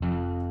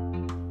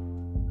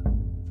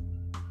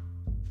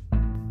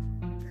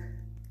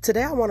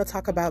Today, I want to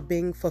talk about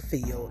being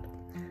fulfilled.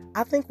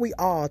 I think we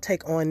all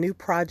take on new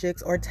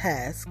projects or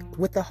tasks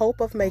with the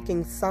hope of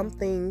making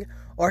something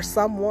or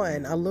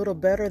someone a little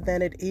better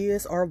than it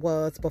is or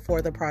was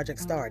before the project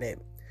started.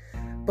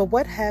 But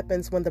what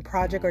happens when the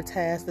project or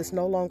task is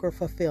no longer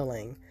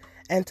fulfilling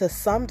and to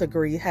some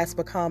degree has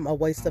become a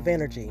waste of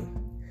energy?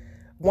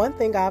 One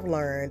thing I've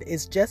learned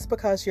is just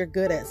because you're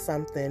good at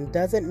something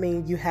doesn't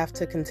mean you have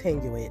to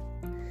continue it.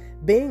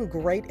 Being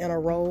great in a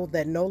role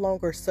that no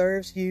longer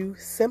serves you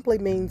simply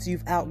means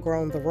you've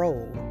outgrown the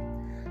role.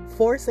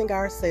 Forcing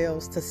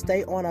ourselves to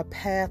stay on a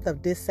path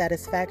of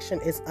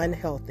dissatisfaction is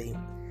unhealthy.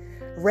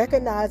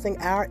 Recognizing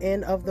our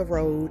end of the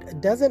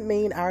road doesn't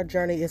mean our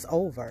journey is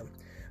over,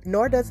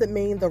 nor does it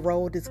mean the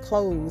road is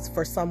closed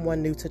for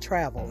someone new to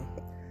travel.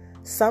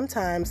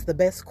 Sometimes the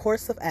best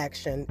course of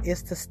action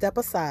is to step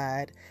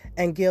aside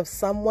and give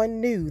someone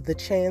new the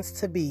chance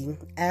to be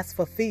as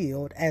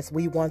fulfilled as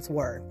we once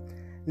were.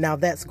 Now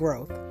that's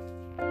growth.